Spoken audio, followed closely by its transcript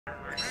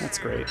That's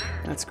great.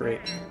 That's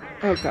great.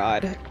 Oh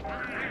god.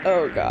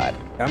 Oh god.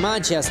 Come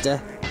on,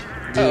 Chester.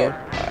 Oh Dear.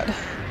 god.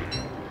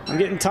 I'm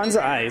getting tons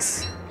of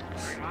ice.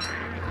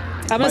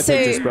 I'm My gonna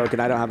say picture's broken.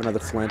 I don't have another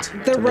flint.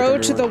 the to make a road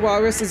new to the one.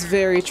 walrus is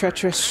very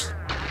treacherous.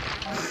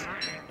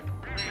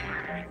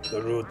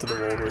 The road to the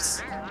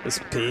walrus is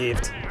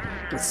paved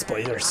with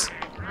spiders.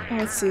 Oh,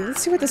 let's see.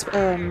 Let's see where this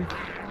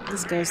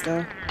this goes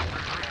though.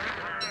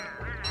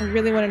 I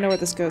really want to know where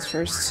this goes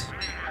first.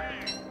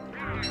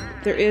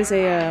 There is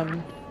a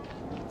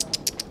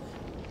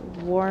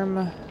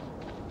warm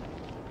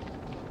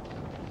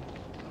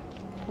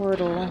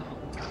portal.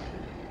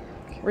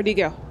 Where'd he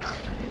go?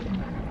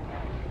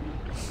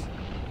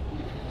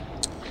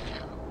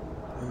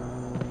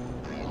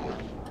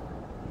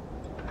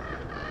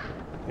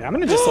 Yeah, I'm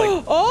gonna just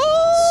like.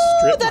 Oh,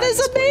 strip that mine is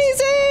this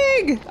place.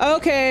 amazing!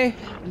 Okay,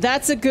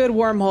 that's a good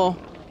wormhole.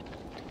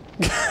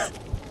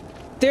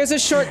 There's a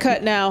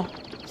shortcut now.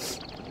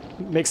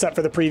 Makes up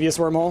for the previous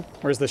wormhole.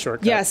 Where's the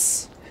shortcut?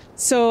 Yes.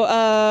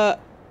 So,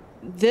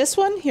 this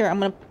one here.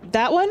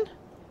 That one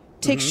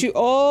takes you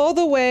all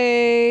the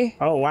way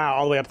Oh wow,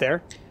 all the way up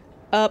there.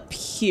 up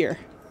here.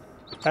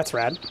 That's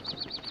rad.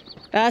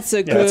 That's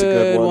a, that's a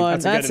good good one. one.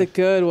 That's a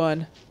good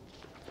one.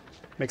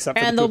 Makes up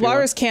for And the the poopy one.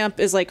 walrus camp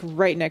is like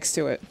right next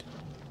to it.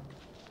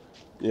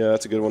 Yeah,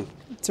 that's a good one.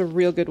 It's a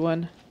real good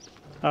one.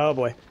 Oh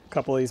boy, a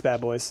couple of these bad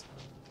boys.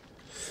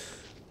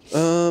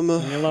 Lone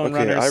lone okay,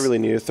 runners. I really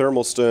need a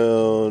thermal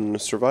stone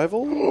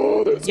survival.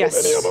 Oh, there's Yes.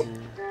 so many of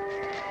them.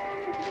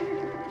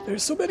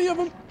 There's so many of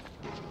them.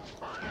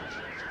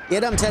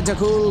 Get them,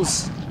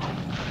 tentacles!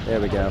 There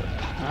we go.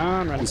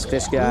 I'm running. These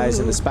fish guys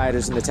and the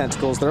spiders and the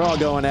tentacles, they're all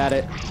going at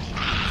it.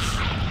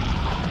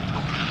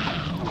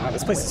 Wow,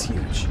 this place is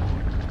huge.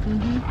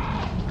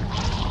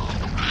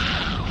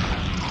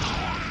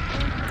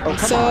 Oh, come on,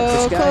 So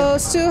fish guy.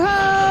 close to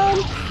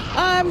home.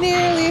 I'm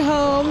nearly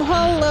home.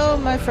 Hello,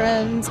 my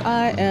friends.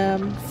 I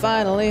am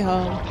finally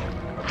home.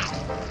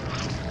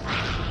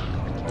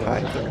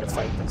 They're gonna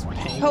fight this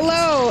penguin.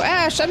 Hello,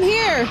 Ash. I'm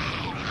here.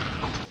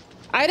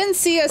 I didn't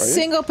see a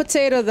single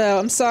potato, though.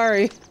 I'm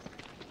sorry.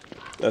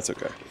 That's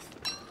okay.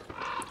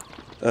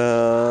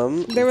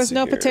 There was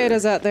no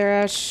potatoes out there,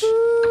 Ash.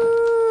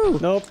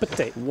 No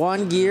potato.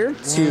 1 gear,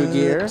 2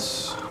 gear,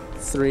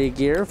 3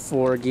 gear,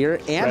 4 gear,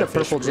 and a Redfish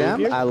purple blue gem.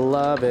 gear? I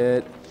love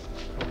it.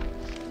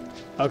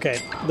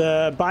 Okay,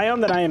 the biome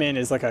that I am in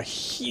is like a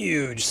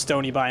huge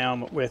stony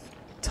biome with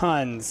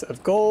tons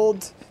of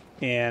gold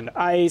and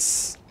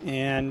ice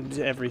and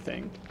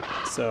everything.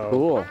 So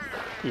Cool.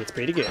 yeah, it's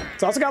pretty good.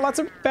 It's also got lots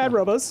of bad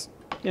robos,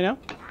 you know?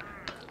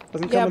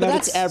 Doesn't come Yeah, but without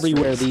that's its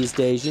everywhere strengths. these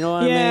days. You know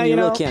what Yeah, I mean? you You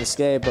know. really can't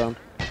escape them.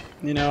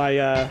 You know,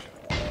 I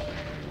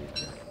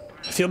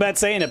feel bad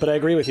saying it, but I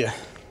agree with you.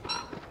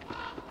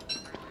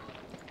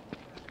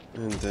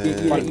 And You- then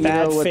A lot of you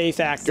bad know what faith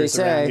actors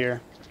they around say.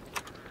 here.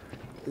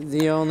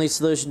 The only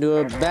solution to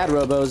a bad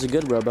robo is a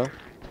good robo.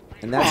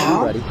 And that's you,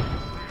 buddy.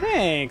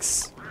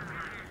 Thanks.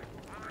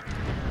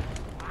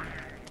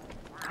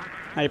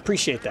 I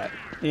appreciate that,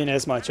 in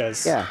as much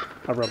as Yeah.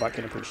 a robot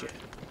can appreciate it.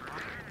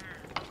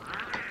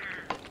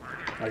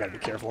 I gotta be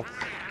careful.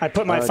 I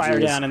put my Oh, fire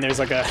geez. down, and there's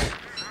like a...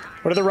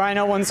 What are the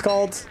rhino ones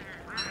called?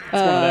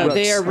 one of them.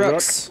 They are A rook?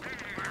 rooks.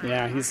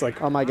 Yeah, he's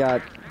like Oh my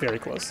god. very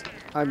close.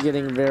 I'm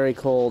getting very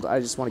cold. I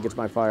just want to get to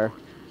my fire.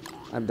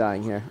 I'm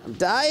dying here. I'm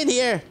dying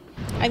here!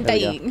 I'm There we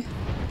go. dying.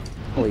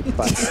 Holy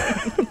butts.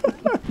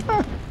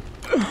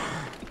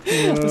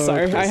 I'm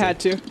sorry. I had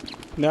to.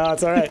 No,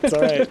 it's all right. It's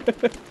all right.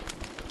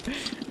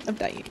 I'm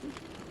dying.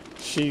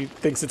 She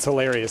thinks it's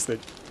hilarious that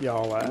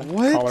y'all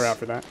What? call her out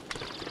for that.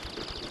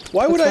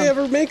 why would What's I wrong?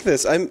 ever make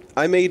this?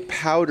 I made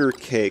powder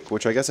cake,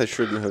 which I guess I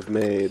shouldn't have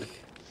made.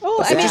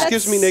 Oh, I It mean, just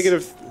gives me that's-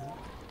 negative.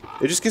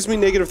 It just gives me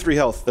 -3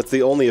 health. That's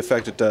the only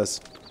effect it does.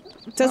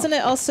 Doesn't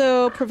it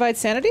also provide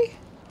sanity?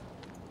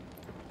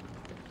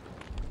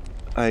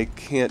 I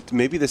can't.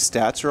 Maybe the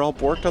stats are all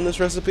borked on this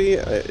recipe.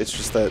 It's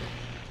just that,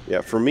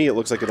 yeah. For me, it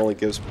looks like it only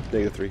gives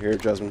 -3. Here,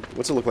 Jasmine,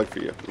 what's it look like for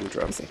you? Let me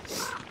try.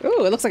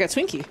 Ooh, it looks like a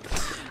Twinkie.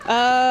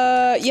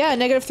 Yeah,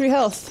 -3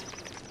 health.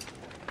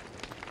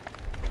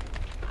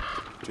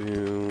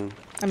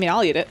 I mean,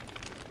 I'll eat it.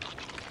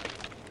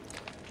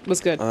 Was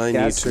good. I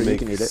Yeah, need sure, to you make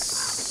can eat it.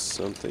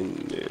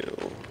 something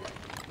new.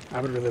 I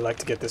would really like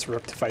to get this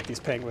rook to fight these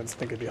penguins. I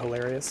think it'd be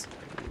hilarious.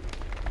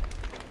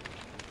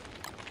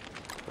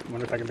 I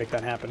wonder if I can make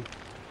that happen.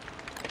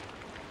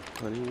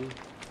 Honey,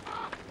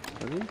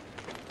 honey.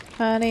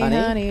 Honey, Honey?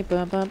 honey,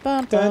 bum bum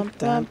bum Dun, bum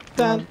dun, bum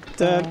dun,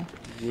 bum. dun.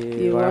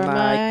 You are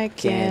my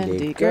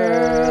candy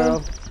girl.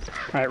 All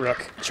right,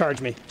 rook,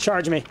 charge me,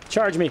 charge me,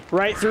 charge me,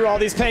 right through all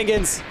these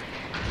penguins.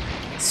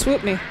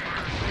 Swoop me.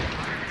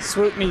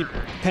 Swoop me,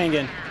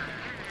 penguin.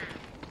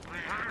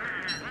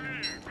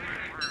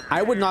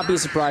 I would not be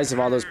surprised if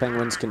all those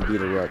penguins can beat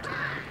a rook.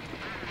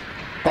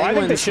 Oh, I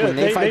think they Penguins, should. when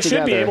They fight should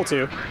be together- able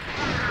to.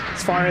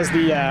 As far as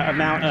the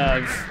amount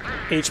of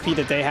HP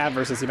that they have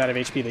versus the amount of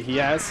HP that he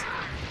has.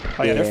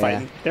 Oh yeah, they're Yeah.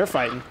 fighting. They're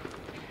fighting.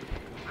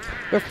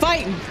 We're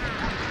fighting.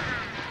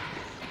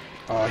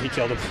 Oh, he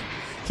killed him.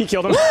 He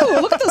killed him.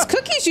 Ooh, look at those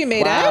cookies you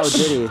made, Wow, Ash.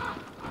 did he?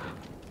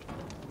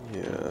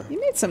 Yeah. You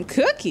made some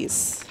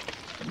cookies.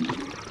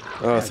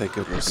 Oh, thank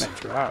goodness. Can I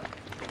drop?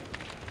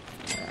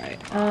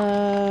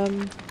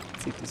 Alright.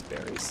 Let's eat these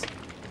berries.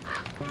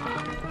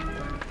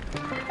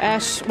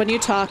 Ash, when you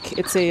talk,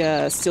 it's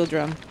a steel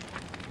drum.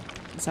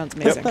 It sounds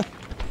amazing.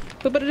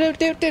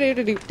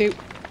 Bo-ba-da-do-do-do-do-do-do.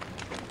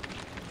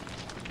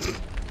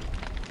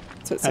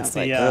 That's what it sounds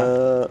like.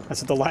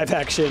 That's what the live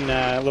action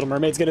Little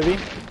Mermaid's gonna be.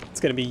 It's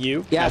gonna be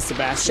you, Yeah, as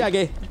Sebastian.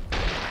 Shaggy.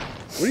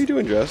 What are you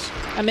doing, Jess?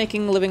 I'm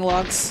making living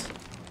logs.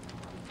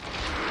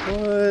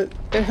 What?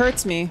 It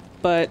hurts me,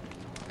 but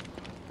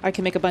I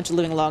can make a bunch of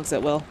living logs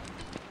at will.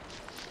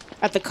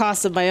 At the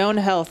cost of my own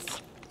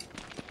health.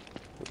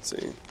 Let's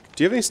see.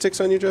 Do you have any sticks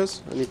on you,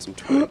 Jess? I need some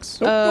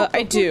twigs.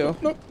 I do,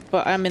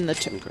 but I'm in the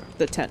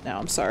tent now.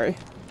 I'm sorry.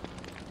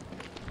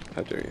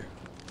 How dare you?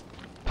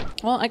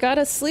 Well, I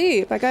gotta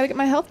sleep. I gotta get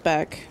my health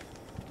back.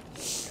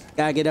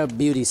 Gotta get a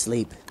beauty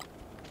sleep.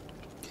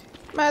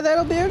 My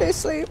little beauty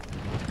sleep.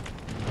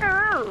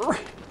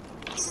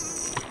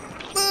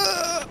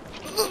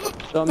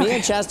 So me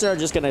and Chester are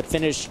just gonna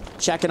finish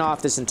checking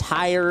off this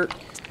entire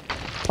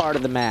part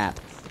of the map.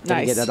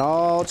 Gonna Nice. get it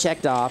all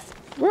checked off,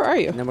 Where are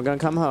you? and then we're gonna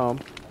come home.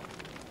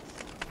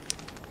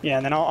 Yeah,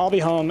 and then I'll be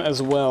home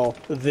as well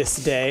this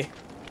day.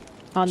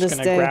 On Just this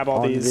gonna day. grab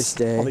all On this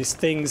day. these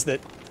things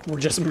that were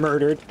just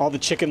murdered, all the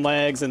chicken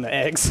legs and the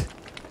eggs.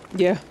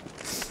 Yeah.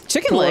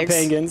 Chicken Poor legs.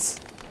 penguins.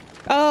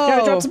 Oh.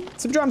 Yeah, I dropped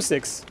some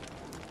drumsticks.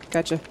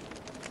 Gotcha.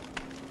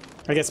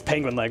 I guess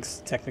penguin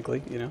legs,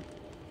 technically, you know.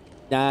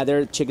 Nah,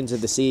 they're chickens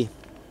of the sea.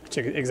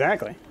 Chicken,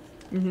 exactly.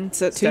 So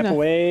Step tuna.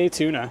 away,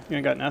 tuna. You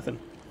ain't got nothing.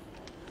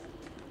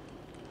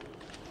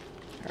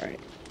 All right.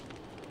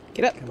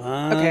 Get up. Come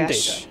on, Okay, Ash.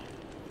 daytime.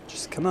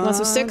 Just come on, Want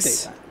some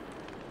sticks? daytime.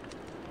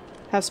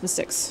 Have some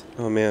sticks.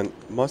 Oh man,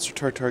 Monster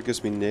Tartar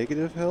gives me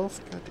negative health?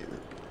 God damn it.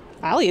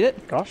 I'll eat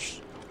it. Gosh,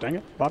 dang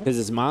it, Bobby. Because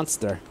it's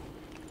monster.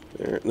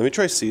 There. Let me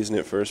try season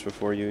it first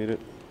before you eat it.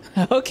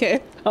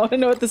 Okay. I want to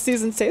know what the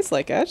season tastes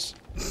like, Ash.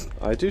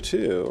 I do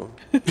too.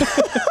 All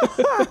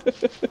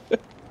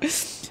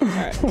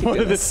right. What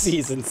do the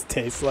seasons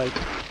taste like?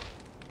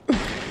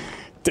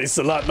 Tastes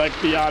a lot like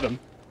the autumn.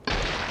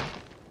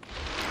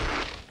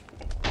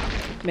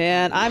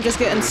 Man, I'm just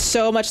getting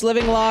so much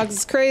living logs.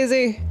 It's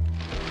crazy.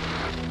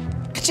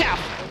 Ka-chow.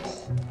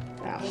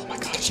 Oh my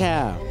gosh.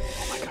 Ciao.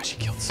 Oh my gosh, he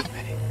killed so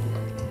many.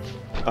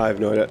 I have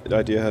no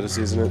idea how to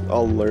season it.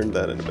 I'll learn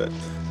that in a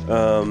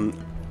bit.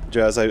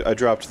 Jazz, I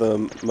dropped the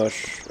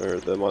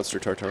the Monster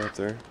Tartar up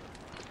there.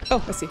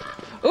 Oh, I see. Ooh,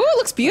 it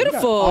looks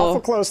beautiful.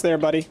 Awful close there,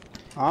 buddy.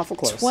 Awful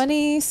close.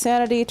 20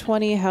 sanity,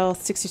 20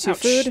 health, 62 Ouch,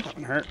 food. That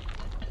one hurt.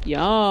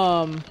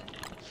 Yum.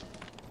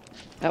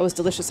 That was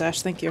delicious,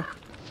 Ash. Thank you.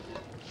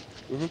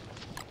 All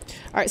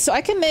right, so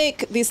I can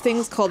make these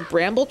things called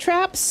bramble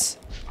traps,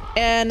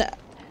 and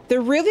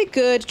they're really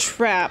good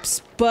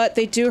traps, but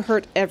they do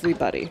hurt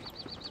everybody.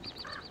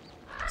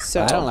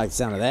 So I don't like the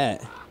sound of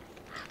that.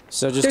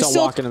 So just They're don't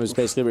still- walk in them is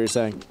basically what you're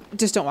saying.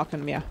 just don't walk in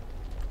them. Yeah.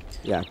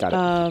 Yeah, got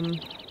it.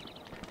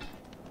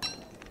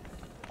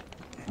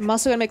 I'm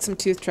also gonna make some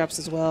tooth traps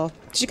as well.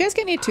 Did you guys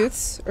get any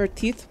tooths or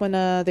teeth when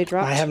they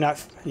dropped? I have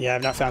not. Yeah,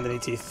 I've not found any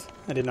teeth.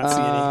 I did not see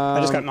any. I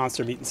just got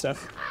monster meat and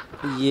stuff.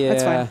 Yeah.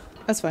 That's fine.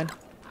 That's fine.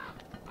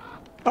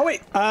 Oh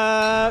wait.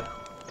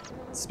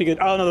 Speaking.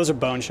 Oh no, those are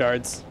bone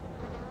shards.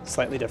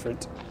 Slightly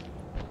different.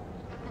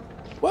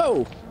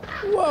 Whoa.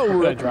 Whoa, I'm gonna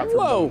Rick. drop for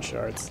Whoa. bone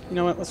shards. You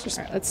know what? Let's just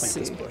Alright, let's plant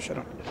this see. bush. I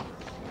don't need it.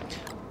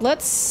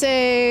 Let's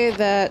say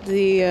that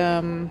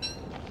the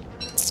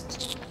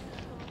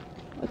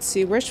let's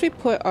see, where should we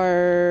put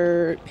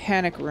our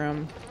panic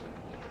room?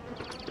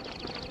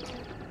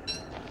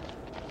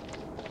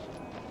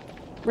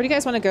 Where do you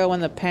guys want to go when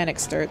the panic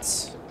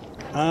starts?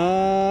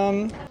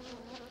 I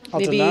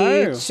don't Maybe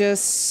know.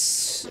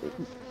 just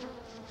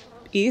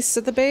east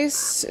of the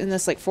base in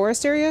this like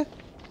forest area?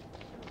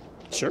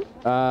 Sure.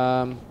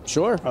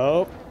 Sure.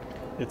 Oh,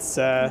 it's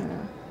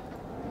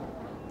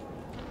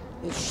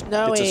It's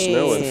snowing. It's a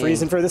snowing.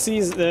 freezing for the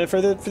season.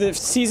 For the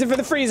season for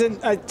the freezing.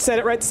 I said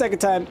it right the second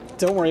time.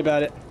 Don't worry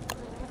about it.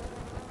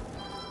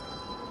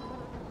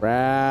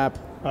 Crap.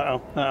 Uh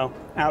oh.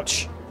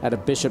 Ouch. Had a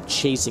bishop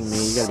chasing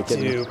me. You gotta be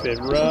kidding me. Stupid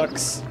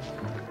rooks.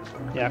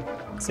 Yeah,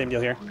 same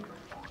deal here.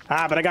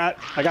 Ah, but I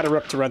got a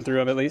rook to run through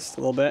him at least a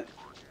little bit.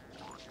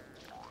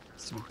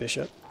 Stupid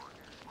bishop.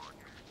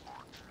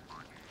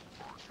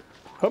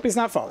 Hope he's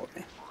not following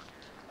me.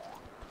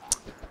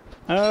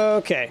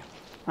 Okay,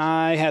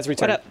 I has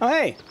returned. What up? Oh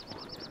hey,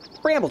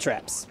 bramble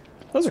traps.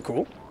 Those are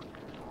cool.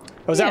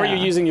 Oh, is that what Yeah.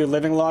 you're using your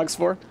living logs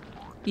for?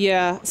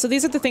 Yeah, so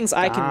these are the things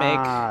I can make.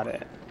 Got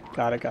it.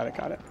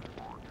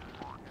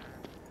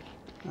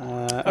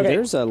 Oh, Okay.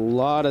 there's a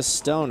lot of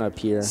stone up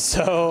here.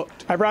 So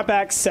I brought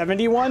back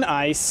 71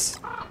 ice,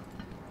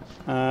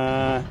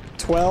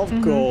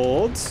 12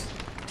 gold,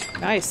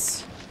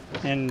 Nice.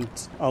 and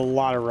a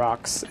lot of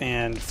rocks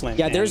and flint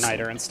Yeah, and there's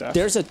niter and stuff.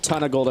 There's a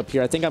ton of gold up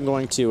here. I think I'm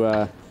going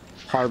to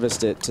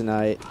harvest it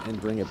tonight and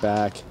bring it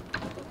back.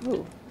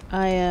 Ooh,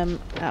 I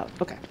am out.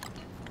 Okay.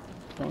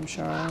 Bone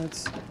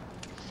shards.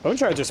 Bone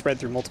shards are spread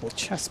through multiple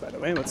chests, by the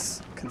way.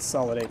 Let's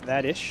consolidate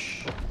that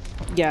ish.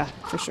 Yeah,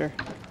 for sure.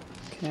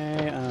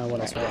 Okay,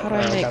 what else we got? How do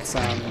I make- got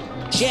some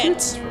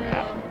Shit!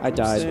 I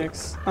died.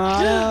 6.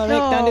 No, Rick,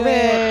 don't do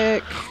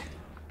Rick.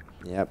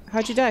 it. Yep.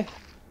 How'd you die?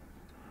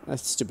 That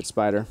stupid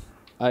spider.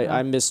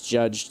 I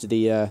misjudged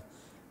the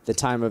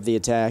time of the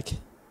attack.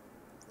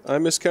 I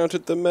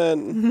miscounted the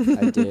men.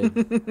 I did.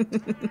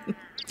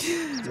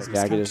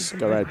 Yeah, I could just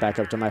go right back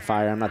up to my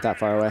fire. I'm not that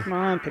far away. Come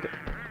on, pick it.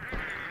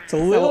 It's a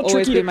little always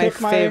tricky be to my pick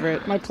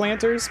favorite. my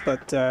planters,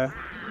 but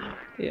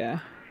Yeah.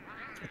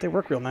 they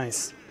work real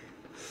nice.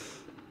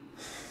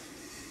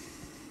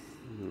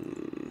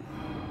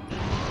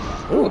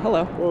 Ooh,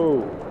 hello.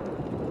 Whoa.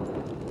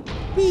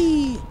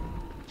 Whee!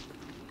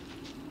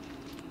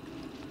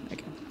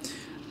 Okay.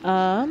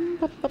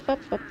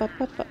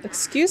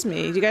 Excuse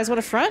me. Do you guys want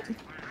a front?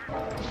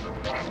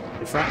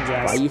 You're fronting,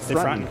 Jazz. Why are you They're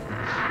fronting?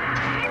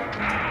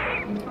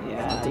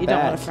 Yeah, the you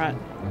don't want a back. front.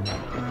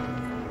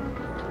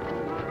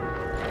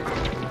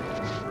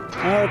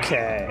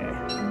 Okay.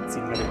 Let's see,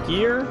 another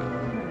gear.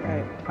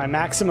 Right. My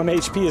maximum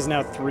HP is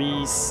now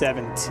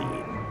 317.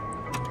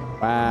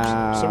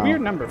 Wow. It's a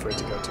weird number for it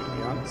to go to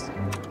be honest.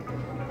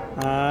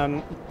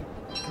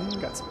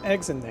 Got some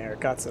eggs in there.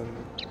 Got some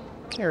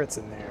carrots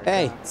in there.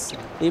 Hey, got some-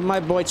 leave my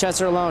boy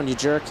Chester alone, you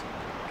jerk.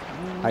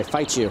 I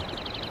fight you.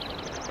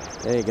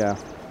 There you go.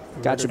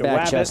 Got your murdered a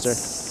back, Chester.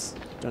 rabbits.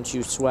 Don't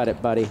you sweat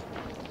it, buddy. All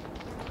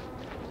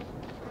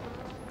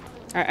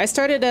right, I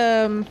started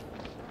a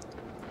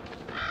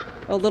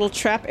little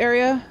trap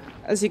area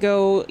as you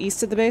go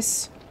east of the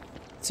base.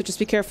 So just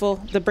be careful.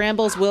 The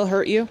brambles will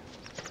hurt you.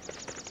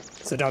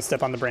 So don't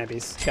step on the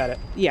brambies. Got it.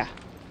 Yeah.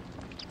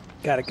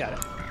 Got it. Got it.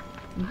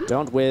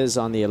 Don't whiz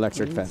on the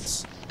electric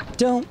fence.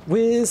 Don't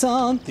whiz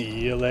on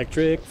the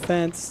electric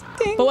fence.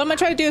 Ding. But what I'm gonna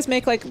try to do is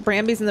make like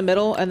brambies in the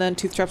middle and then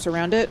tooth traps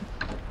around it.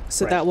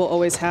 So Right. that will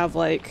always have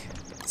like,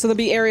 so there'll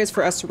be areas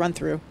for us to run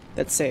through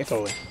that's safe.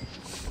 Totally.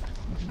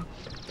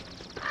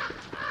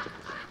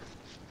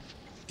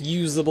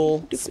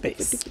 Usable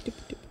space.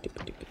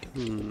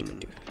 I'm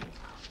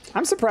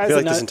I surprised feel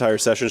that like this not- entire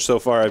session so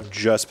far, I've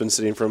just been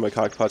sitting in front of my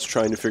cockpots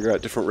trying to figure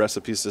out different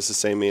recipes to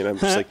sustain me, and I'm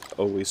just like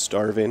always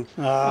starving.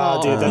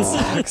 Oh, dude, that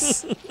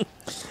sucks.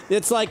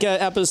 It's like an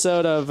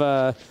episode of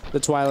The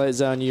Twilight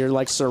Zone. You're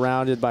like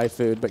surrounded by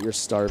food, but you're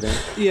starving.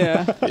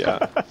 Yeah.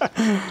 Yeah.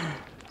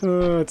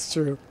 Oh, it's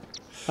true.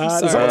 Does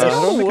Sorry. someone take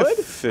all the Make a wood?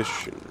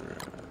 fishing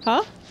rod.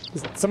 Huh?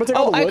 Someone take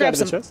all Oh, the I wood out grabbed of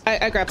the some. chest?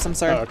 I grabbed some,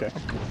 sorry. Oh, okay.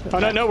 Oh,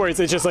 no, no worries.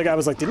 It's just like, I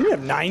was like, didn't we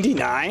have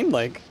 99?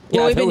 Like,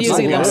 Well, we've there been was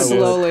using a them lot of wood.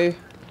 slowly.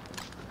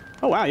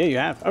 oh, wow, yeah, you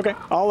have. Okay,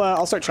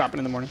 I'll start chopping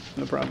in the morning.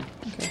 No problem.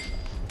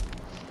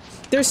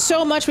 There's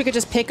so much we could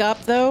just pick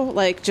up, though.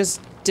 Like, just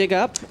dig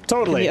up.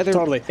 Totally, in the other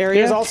totally. area.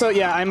 There's also,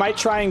 yeah, I might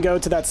try and go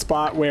to that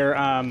spot where,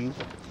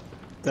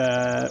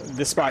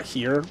 this spot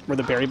here, where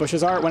the berry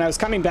bushes are. When I was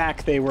coming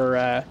back, they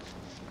were,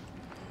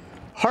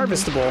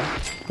 harvestable,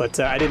 but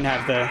I didn't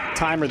have the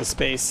time or the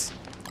space.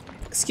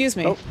 Excuse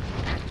me. Oh,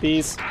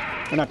 bees.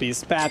 Or not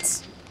bees,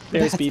 bats.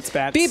 There's beats,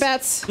 bats. Bee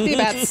bats. Bee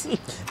bats.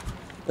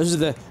 Those are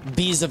the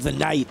bees of the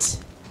night.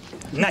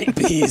 Night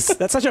bees.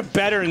 That's such a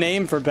better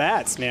name for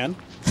bats, man.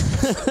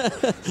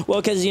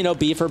 Well, because, you know,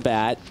 bee for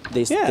bat,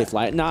 they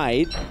fly at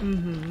night.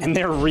 And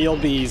they're real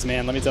bees,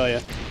 man, let me tell you.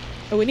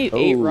 Oh, we need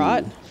 8 Oh.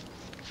 rot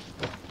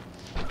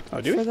Oh,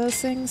 do for we? those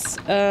things.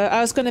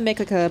 I was going to make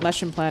like a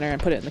mushroom planter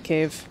and put it in the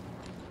cave.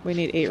 We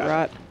need 8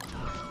 rot.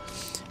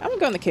 I'm going to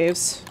go in the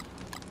caves.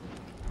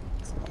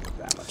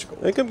 That much I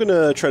gold. think I'm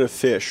gonna try to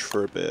fish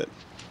for a bit.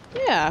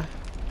 Yeah.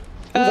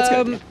 that's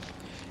good.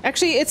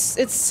 Actually,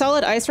 it's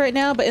solid ice right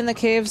now, but in the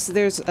caves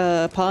there's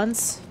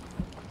ponds.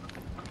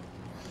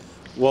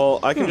 Well,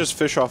 I can just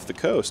fish off the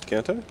coast,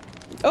 can't I?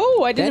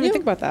 Oh, I didn't Can even you?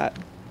 think about that.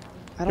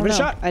 I don't Give it know. a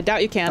shot. I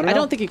doubt you can. I don't I know.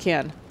 don't think you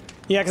can.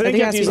 Yeah, because I think I think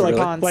you it have to has use to be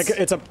like, ponds. like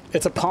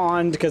it's a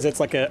pond because it's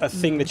like a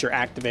thing that you're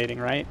activating,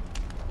 right?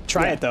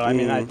 Try it though. I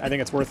mean, I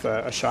think it's worth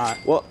a shot.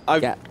 Well,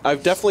 I've Yeah.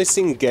 I've definitely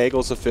seen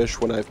gaggles of fish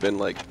when I've been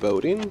like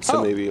boating, so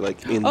Oh. maybe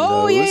like in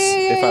Oh, those yeah,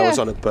 yeah, if I yeah. was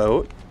on a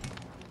boat.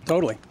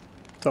 Totally.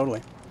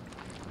 Totally.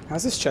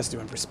 How's this chest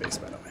doing for space,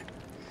 by the way?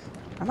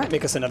 I might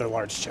make us another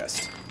large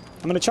chest.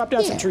 I'm gonna chop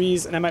down some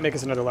trees, and I might make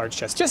us another large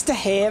chest. Just to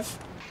have.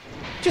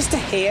 Just to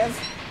have.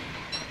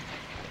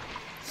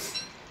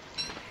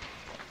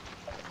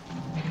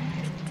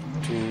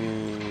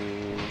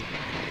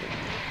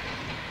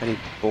 I need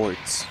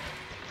boards.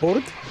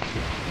 Board?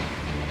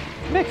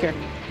 Come back here.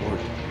 Board.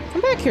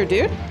 Come back here,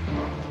 dude.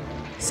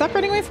 Stop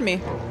running away from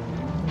me.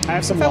 I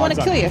have some If I wanna logs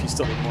on kill me you. if you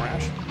still need more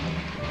ash.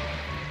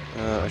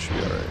 I should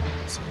be alright.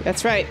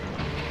 That's right.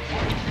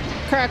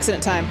 Car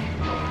accident time.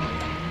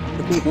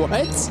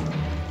 What?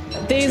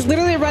 They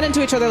literally run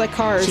into each other like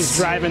cars. She's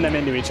driving them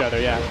into each other,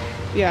 yeah.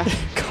 Yeah.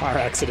 Car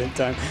accident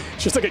time.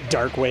 It's just like a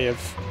dark way of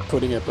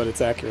putting it, but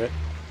it's accurate.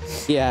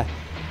 Yeah.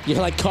 You're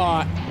like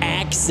car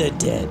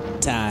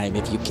accident time,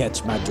 if you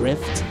catch my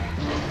drift.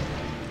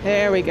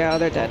 There we go.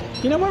 They're dead.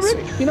 You know what,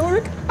 Rick? You know what,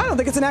 Rick? I don't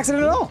think it's an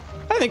accident at all.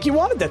 I think you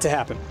wanted that to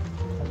happen.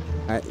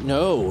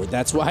 No,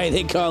 that's why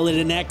they call it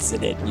an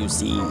accident, you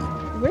see.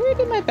 Where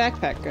did my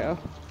backpack go?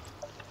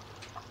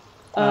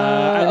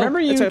 I remember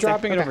you it's right there.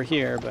 dropping it Okay. over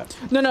here, but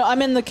No,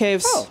 I'm in the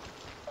caves. oh,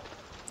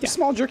 there's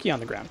small jerky on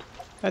the ground.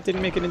 That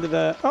didn't make it into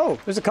the. Oh,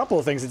 there's a couple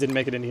of things that didn't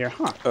make it into here,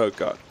 huh? Oh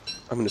god,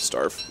 I'm gonna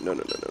starve. No.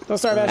 Don't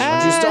starve, Ash.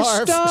 Ash, Don't you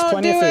starve? don't There's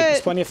plenty of do food. it.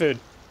 There's plenty of food.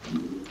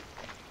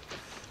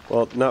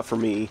 Well, not for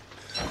me.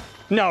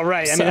 No,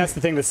 right. I So- mean, that's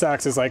the thing that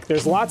sucks is like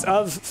there's lots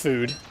of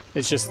food.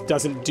 It just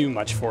doesn't do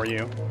much for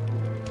you.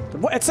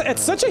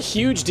 It's such a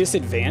huge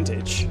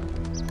disadvantage.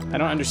 I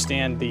don't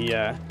understand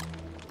the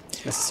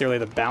necessarily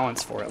the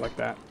balance for it like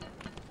that.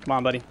 Come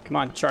on, buddy. Come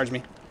on, charge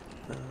me.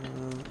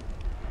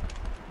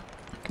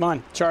 Come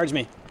on, charge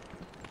me.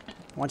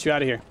 I want you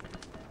out of here.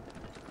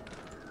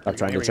 I'm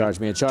trying Here to we go. charge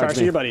me and charge Charge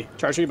me. your buddy.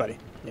 Charge your buddy.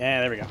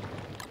 Yeah, there we go.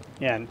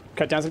 Yeah, and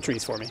cut down some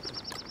trees for me.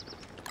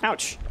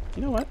 Ouch.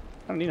 You know what?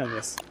 I don't need none of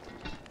this.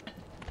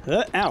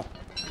 Ow.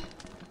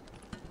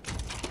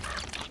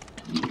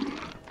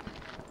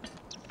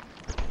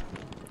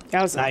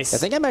 That was nice. I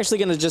think I'm actually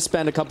gonna just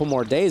spend a couple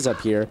more days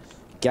up here,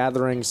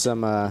 gathering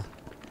some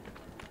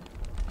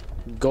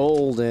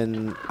gold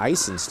and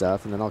ice and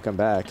stuff, and then I'll come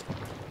back.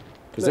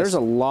 Because there's a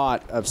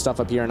lot of stuff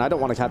up here, and I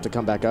don't want to have to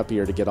come back up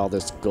here to get all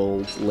this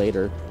gold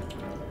later.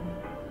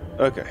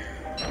 Okay.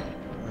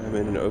 I'm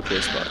in an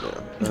okay spot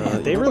now.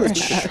 Man, they you know really what?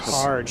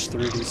 charge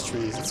through these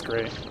trees. It's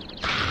great.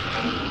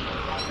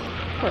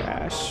 Poor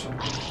Ash.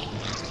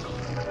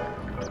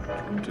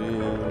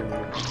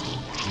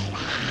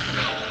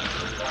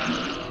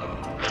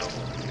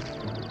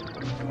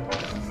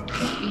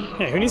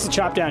 Yeah, who needs to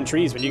chop down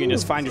trees when you can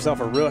just find yourself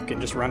a rook and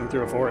just run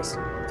through a forest?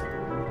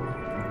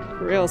 For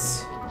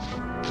reals.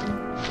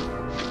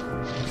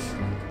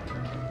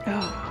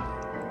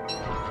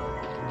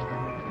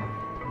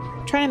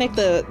 Trying to make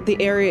the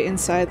area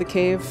inside the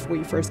cave where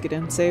you first get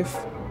in safe.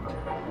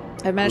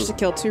 I've managed to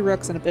kill 2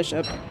 rooks and a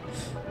bishop,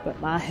 but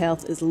my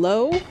health is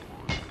low.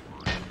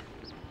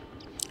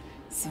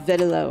 It's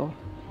very low.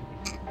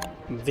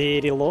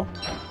 Very low.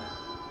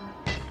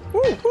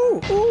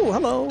 Ooh,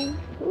 hello.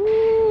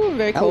 Ooh,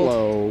 very cold.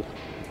 Hello.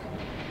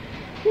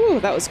 Ooh,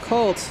 that was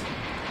cold.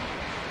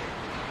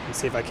 Let's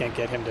see if I can't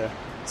get him to I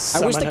wish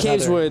the summon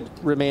caves another-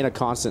 would remain a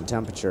constant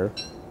temperature.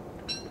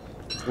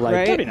 Like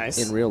Right? That'd be nice.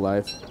 in real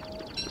life.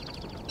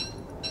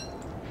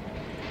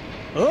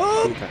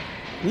 Oh, Okay.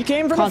 he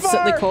came from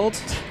Constantly afar.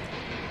 cold.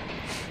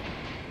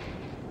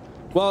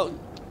 Well,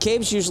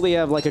 caves usually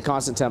have like a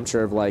constant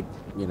temperature of like,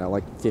 you know,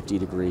 like 50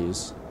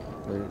 degrees.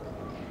 I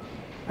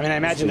mean, I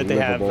imagine that they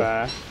have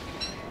livable.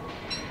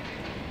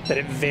 that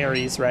it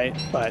varies, right?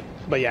 But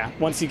yeah,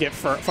 once you get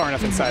far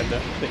enough inside,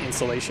 the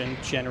insulation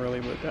generally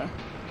would.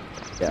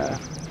 Yeah.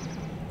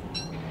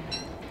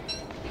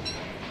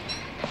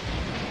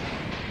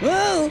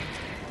 Whoa!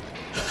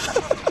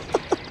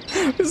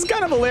 This is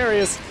kind of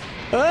hilarious.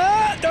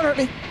 Ah, don't hurt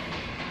me.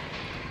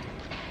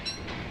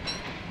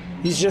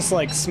 He's just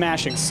like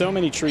smashing so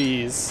many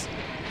trees.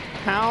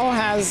 How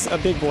has a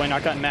big boy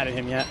not gotten mad at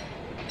him yet?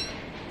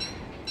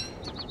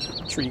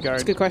 Tree guard.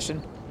 That's a good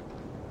question.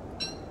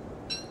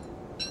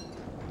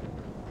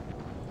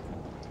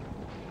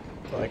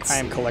 Like, I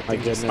am collecting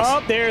My just. goodness.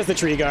 Oh, there's the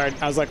tree guard.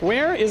 I was like,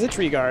 where is a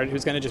tree guard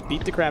who's gonna just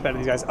beat the crap out of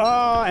these guys?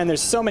 Oh, and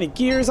there's so many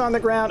gears on the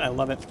ground. I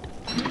love it.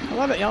 I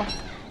love it, y'all.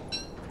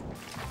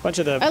 Bunch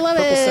of the I love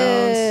purple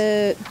stones.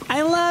 it.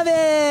 I love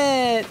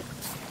it.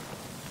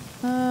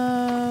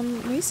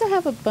 We used to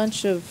have a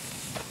bunch of.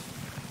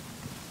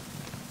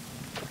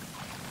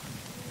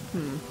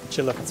 What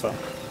you looking for?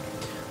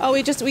 Oh, we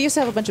used to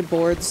have a bunch of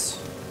boards,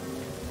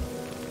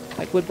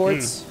 like wood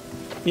boards.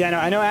 Yeah, no,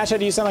 I know Ash had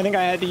to use some. I think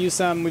I had to use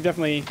some. We've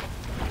definitely.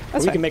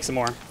 That's we fine. can make some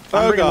more. Oh,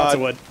 I'm bringing lots God.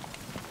 of wood.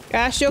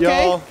 Ash, you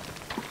okay? Y'all.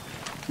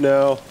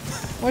 No,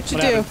 What you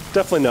What do? happened?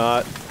 definitely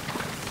not.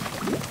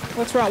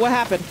 What's wrong? What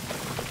happened?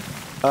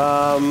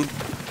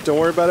 Don't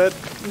worry about it.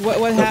 What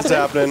What's happened?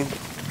 happening?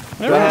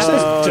 Whenever Ash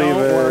says Don't don't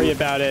even. worry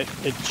about it,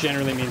 it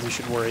generally means you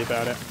should worry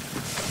about it.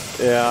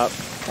 Yeah.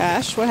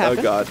 Ash, what Oh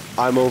happened? god,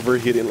 I'm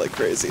overheating like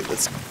crazy.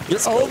 Let's You're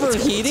go, let's go.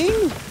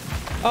 overheating?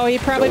 Oh, he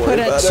probably Don't put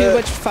worry about too it.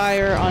 much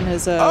fire on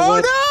his wood.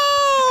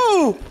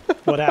 Oh no!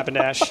 What happened,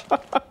 Ash?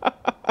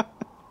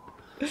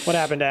 What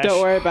happened, Ash?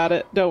 Don't worry about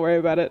it. Don't worry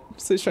about it.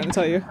 So he's trying to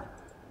tell you.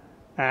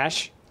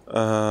 Ash,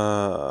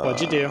 what'd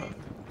you do?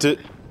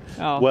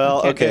 Oh,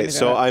 Well, can't do okay, anything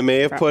so about it. I may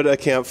have put a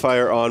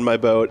campfire on my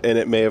boat, and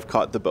it may have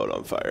caught the boat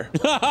on fire.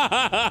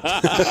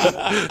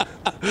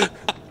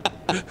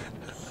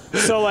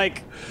 So,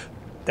 like,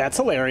 that's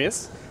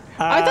hilarious.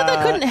 I thought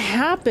that couldn't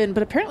happen,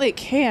 but apparently it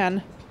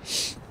can.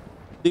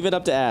 Leave it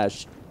up to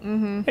Ash.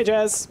 Hey,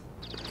 Jazz.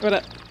 What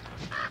up?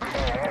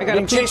 I got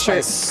a Being pink chased by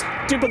a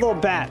shirt. stupid little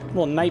bat,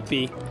 little night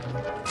bee.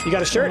 You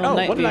got a shirt? Little Oh,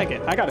 night what did bee. I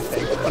get? I got a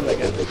thing. What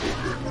did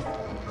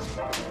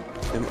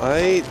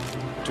I get?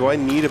 Do I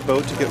need a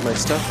boat to get my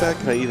stuff back?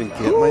 Can I even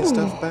get my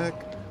stuff back?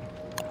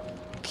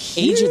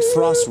 Aged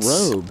Frost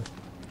robe.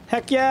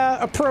 Heck yeah,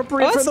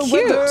 appropriate Oh, for that's the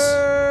cute.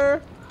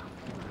 weather.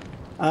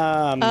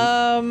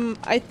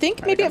 I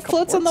think maybe got a it couple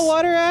floats on the quartz.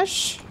 water,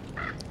 Ash.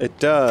 It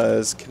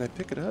does. Can I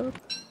pick it up?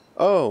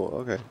 Oh,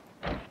 okay.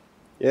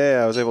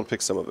 Yeah, I was able to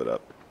pick some of it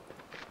up.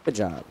 Good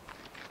job.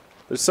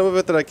 There's some of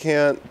it that I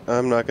can't.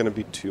 I'm not going to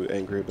be too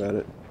angry about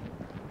it.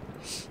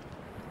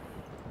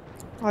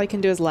 All you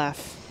can do is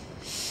laugh.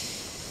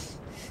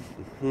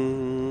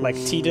 Like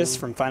Tidus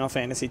from Final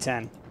Fantasy X.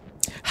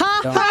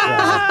 Don't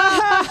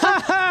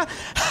cry.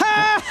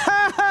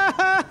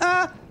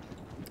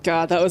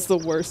 God, that was the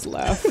worst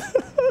laugh.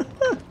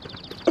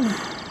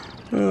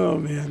 Oh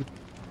man,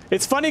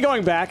 it's funny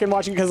going back and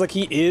watching because like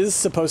he is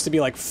supposed to be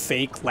like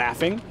fake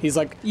laughing. He's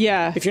like,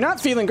 Yeah. if you're not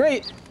feeling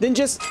great, then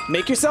just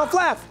make yourself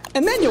laugh,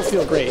 and then you'll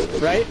feel great,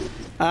 right?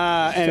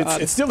 And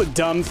it's still a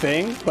dumb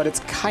thing, but it's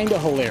kind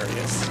of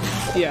hilarious.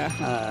 Yeah.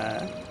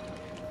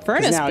 'Cause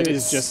Furnace now boots. it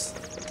is just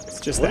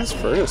What that. is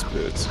furnace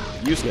boots?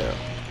 Use now.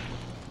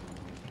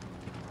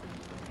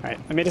 All right,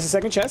 I made us a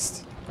second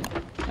chest.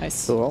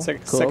 Nice. Cool.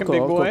 Second cool, big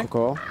cool, boy.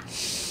 Cool,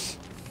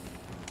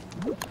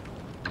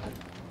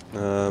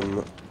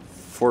 cool.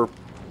 For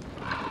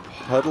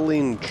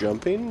puddling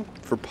jumping?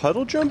 For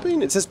puddle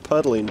jumping? It says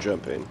puddling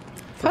jumping.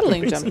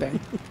 Puddling jumping.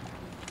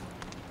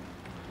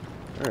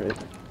 Alright.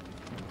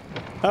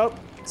 Oh,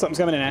 something's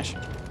coming in, Ash.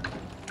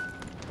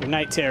 Your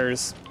night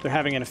terrors, they're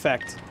having an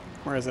effect.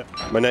 Where is it?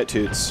 My night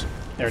toots.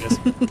 There it is.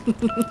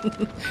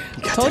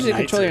 Told you to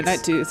control your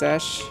night tooth,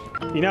 Ash.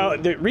 You know,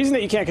 the reason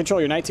that you can't control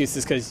your night tooth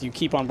is because you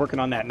keep on working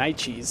on that night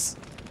cheese.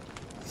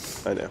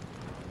 I know.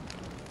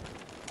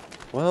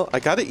 Well, I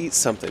gotta eat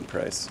something,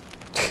 Price.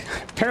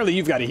 Apparently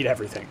you've got to eat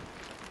everything.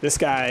 This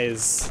guy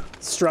is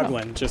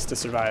struggling just to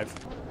survive.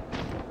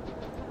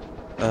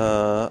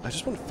 I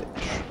just want to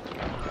finish.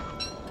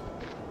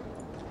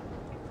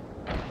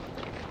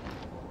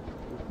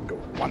 Go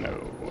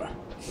one-o.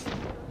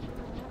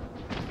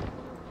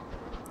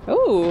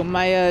 Oh,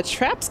 my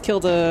traps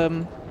killed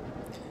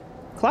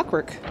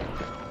clockwork.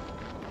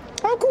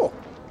 Oh, cool.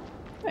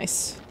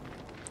 Nice.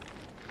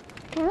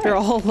 They're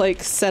all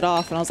like set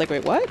off, and I was like,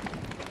 wait, what?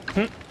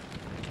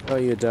 No,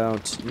 you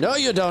don't. No,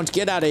 you don't.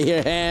 Get out of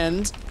here,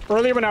 hand.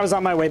 Earlier when I was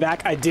on my way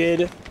back, I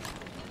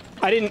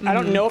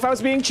don't know if I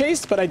was being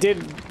chased, but I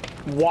did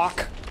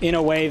walk in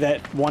a way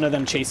that one of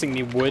them chasing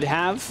me would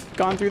have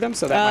gone through them,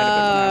 so that might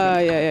have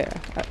been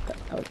what happened.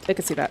 Yeah. I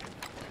could see that.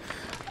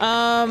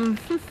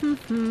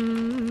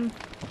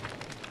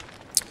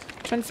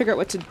 Trying to figure out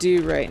what to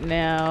do right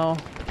now.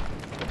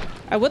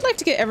 I would like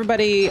to get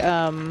everybody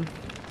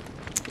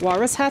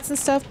walrus hats and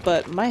stuff,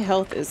 but my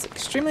health is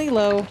extremely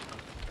low.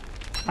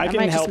 I might can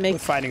just help make-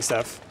 with fighting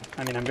stuff.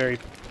 I mean, I'm very,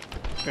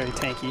 very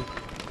tanky.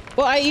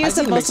 Well, I used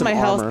need up to make most of some my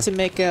armor. health to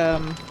make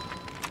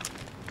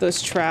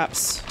those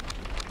traps.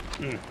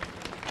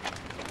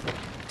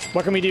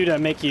 What can we do to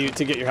make you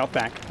to get your health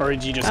back, or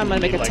did you just? I'm gonna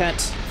need, make a like,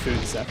 tent. Food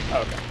and stuff.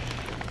 Oh, okay.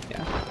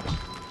 Yeah.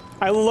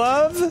 I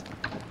love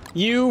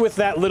you with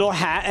that little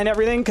hat and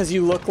everything because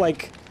you look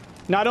like.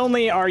 Not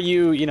only are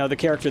you, you know, the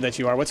character that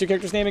you are. What's your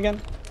character's name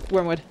again?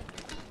 Wormwood.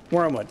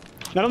 Wormwood.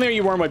 Not only are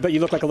you Wormwood, but you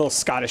look like a little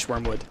Scottish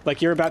Wormwood.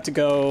 Like you're about to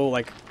go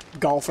like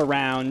golf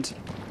around,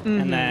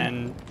 and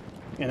then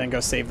go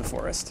save the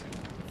forest.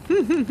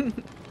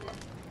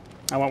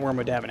 I want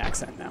Wormwood to have an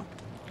accent now.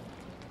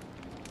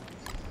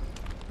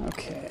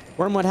 Okay.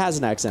 Wormwood has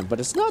an accent, but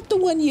it's not the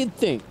one you'd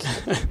think.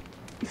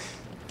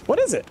 What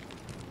is it?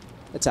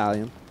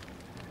 Italian.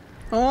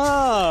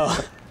 Oh.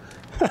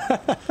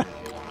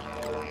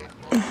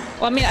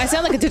 Well, I mean, I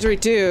sound like a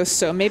didgeridoo,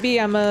 so maybe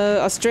I'm a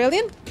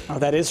Australian? Oh,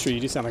 that is true. You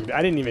do sound like.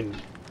 I didn't even.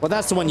 Well,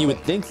 that's the one you would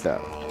think,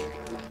 though.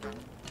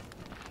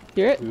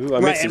 Hear it? Ooh, I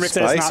made Right, some and Rick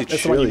said it's spicy not.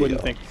 That's the one you chili.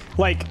 wouldn't think.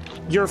 Like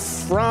you're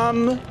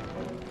from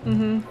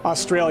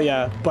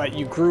Australia, but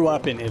you grew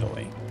up in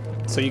Italy,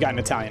 so you got an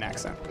Italian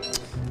accent.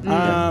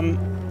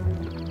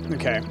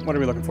 Okay, what are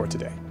we looking for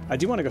today? I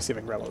do want to go see if I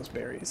can grab all those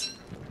berries.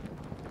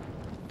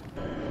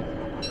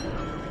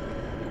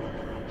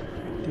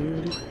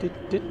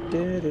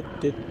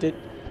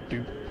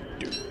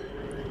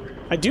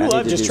 I do I need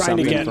love to just do trying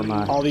to something get for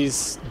my- all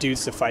these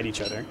dudes to fight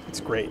each other. It's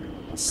great.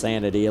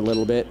 Sanity a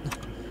little bit.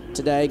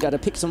 Today, gotta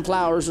pick some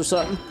flowers or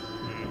something.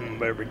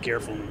 Better be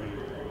careful.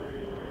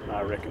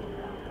 I reckon.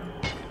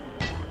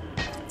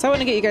 So I want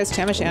to get you guys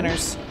Chamish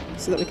Anners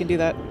so that we can do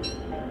that.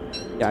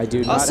 Yeah, I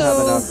do not Also-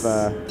 have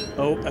enough.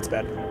 Oh, that's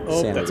bad.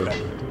 Oh, that's Sanity.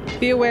 bad.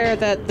 Be aware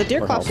that the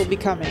deer Or clops health. will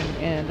be coming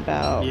in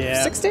about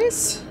Yeah. 6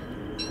 days.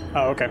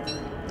 Oh, okay.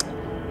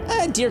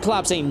 Deer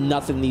clops ain't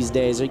nothing these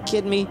days. Are you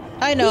kidding me?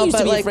 I know, we used but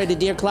to be like, afraid of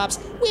deer clops.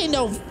 We ain't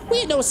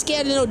no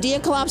scared of no deer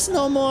clops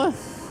no more.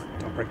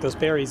 Don't break those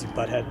berries, you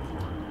butthead.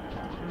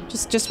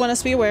 just want us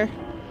to be aware.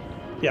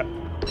 Yep.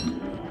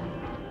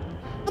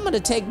 I'm gonna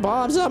take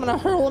bombs. I'm gonna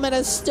hurl them at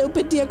a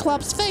stupid deer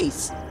clop's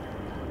face.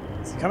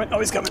 Is he coming? Oh,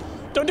 he's coming.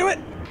 Don't do it.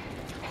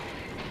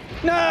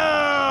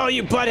 No,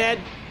 you butthead.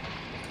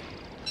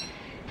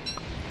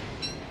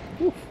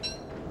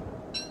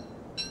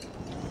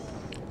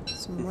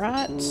 Some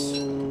rot.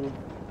 All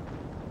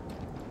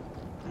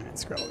right,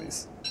 scroll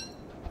these.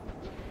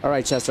 All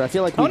right, Chester. I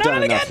feel like we've no, done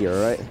not enough again! here,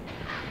 all right?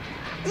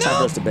 Time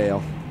for us to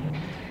bail.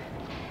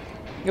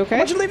 You okay?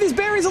 Why don't you leave these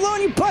berries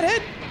alone, you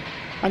butthead?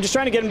 I'm just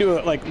trying to get him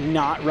to like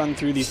not run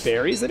through these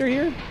berries that are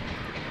here.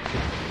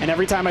 And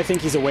every time I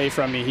think he's away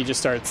from me, he just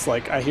starts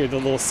like I hear the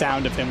little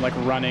sound of him like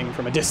running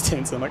from a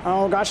distance. I'm like,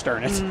 oh gosh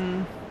darn it.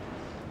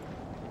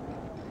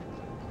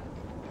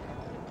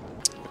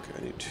 Okay,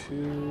 I need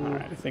 2. All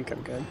right, I think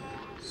I'm good.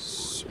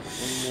 So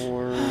one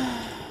more.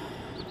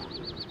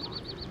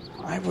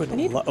 I would.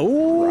 need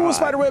Oh, rod.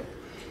 spider whip.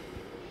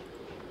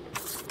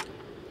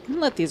 I'm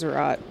gonna let these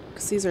rot,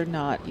 because these are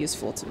not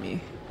useful to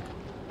me.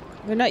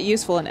 They're not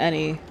useful in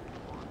any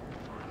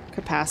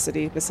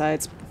capacity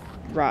besides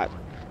rot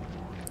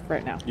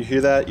right now. You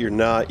hear that? You're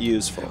not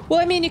useful.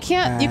 Well, I mean, you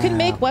can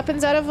make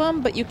weapons out of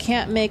them, but you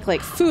can't make, like,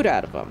 food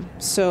out of them.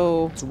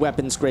 So It's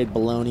weapons grade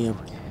bologna.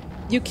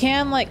 you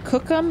can, like,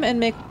 cook them and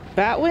make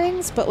bat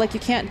wings, but, like, you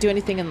can't do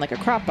anything in, like, a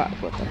crop pot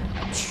with them.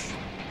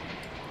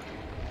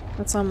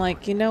 That's why I'm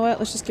like, you know what?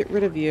 Let's just get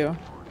rid of you.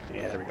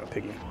 Yeah, there we go,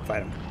 Piggy.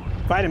 Fight him.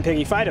 Fight him,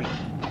 Piggy. Fight him.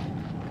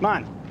 Come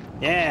on.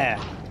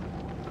 Yeah.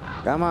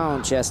 Come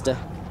on, Chester.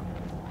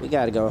 We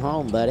gotta go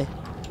home, buddy.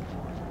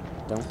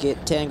 Don't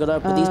get tangled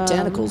up with these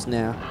tentacles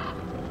now.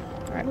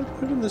 What do I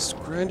put in this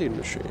grinding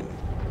machine?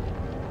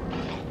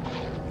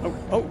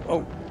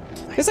 Oh.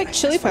 There's, like,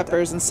 chili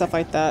peppers and stuff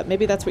like that.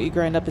 Maybe that's what you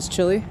grind up as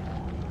chili.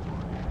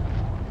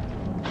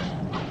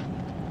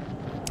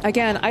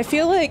 Again, I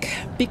feel like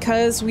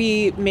because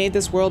we made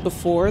this world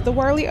before the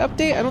Warley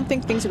update, I don't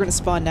think things are going to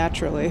spawn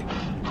naturally.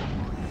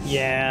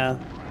 Yeah.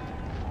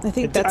 I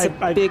think that's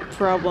a big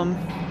problem.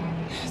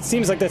 It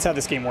seems like that's how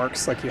this game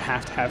works. Like, you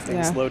have to have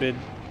things Yeah. loaded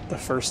the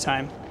first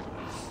time.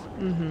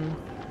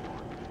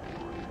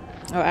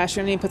 Oh, Ash,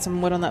 you need to put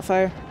some wood on that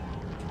fire.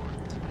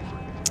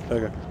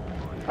 Okay.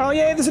 Oh,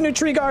 yeah, there's a new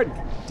tree guard.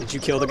 Did you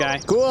kill the guy?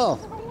 Cool.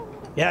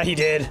 Yeah, he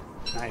did.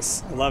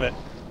 Nice. I love it.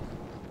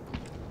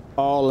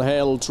 All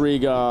hail tree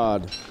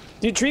god.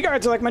 Dude, tree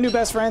guards are like my new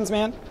best friends,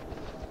 man.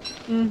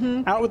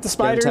 Out with the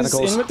spiders,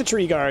 tentacles. in with the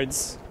tree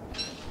guards.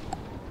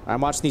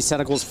 I'm watching these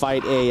tentacles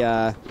fight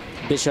a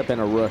bishop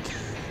and a rook.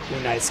 Ooh,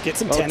 nice. Get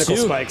some Oh, tentacle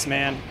two. spikes,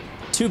 man.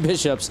 2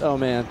 bishops. Oh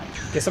man.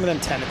 Get some of them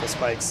tentacle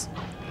spikes.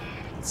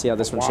 Let's see how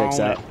this one shakes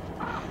Wow. out.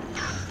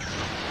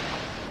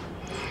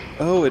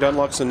 Oh, it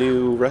unlocks a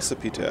new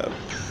recipe tab.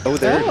 Oh,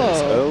 there it is.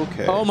 Oh.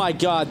 Okay. Oh my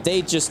god,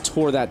 they just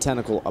tore that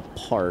tentacle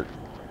apart.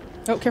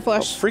 Oh, careful, Oh,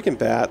 Ash. freaking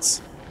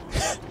bats.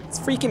 It's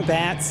freaking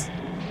bats.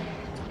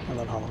 I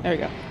love Hollow. There we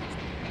go.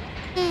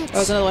 Oh,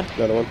 there's another one.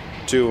 Another one.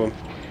 2 of them.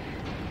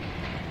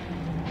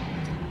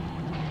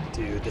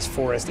 Dude, this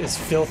forest is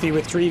filthy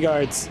with tree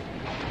guards.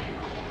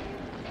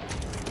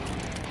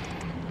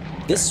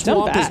 This Dumb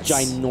swamp is bats.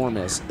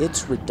 ginormous.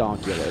 It's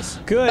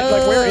redonkulous. Good.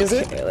 Like, where is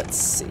it? Okay, let's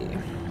see.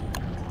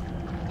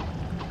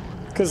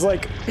 Because,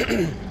 like,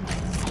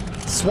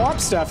 swamp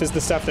stuff is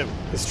the stuff that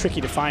is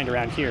tricky to find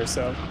around here,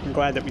 so I'm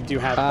glad that we do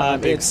have a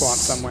big It's swamp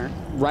somewhere.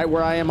 Right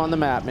where I am on the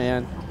map,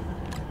 man.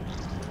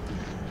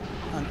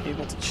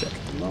 Unable to check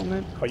at the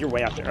moment. Oh, you're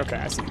way out there. Okay,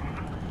 I see.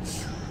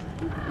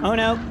 Oh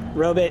no,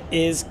 Robot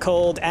is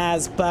cold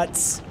as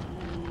butts.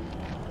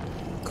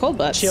 Cold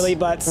butts. Chili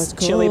butts. As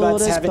Chili cold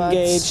butts as have butts.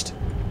 engaged.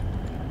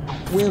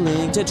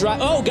 Willing to drive.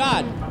 Oh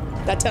god,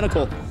 that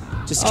tentacle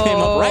just came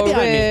up right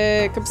behind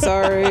Rick, I'm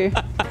sorry. me.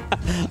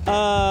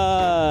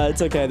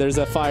 It's okay. There's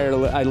a fire.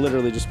 I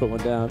literally just put one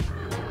down.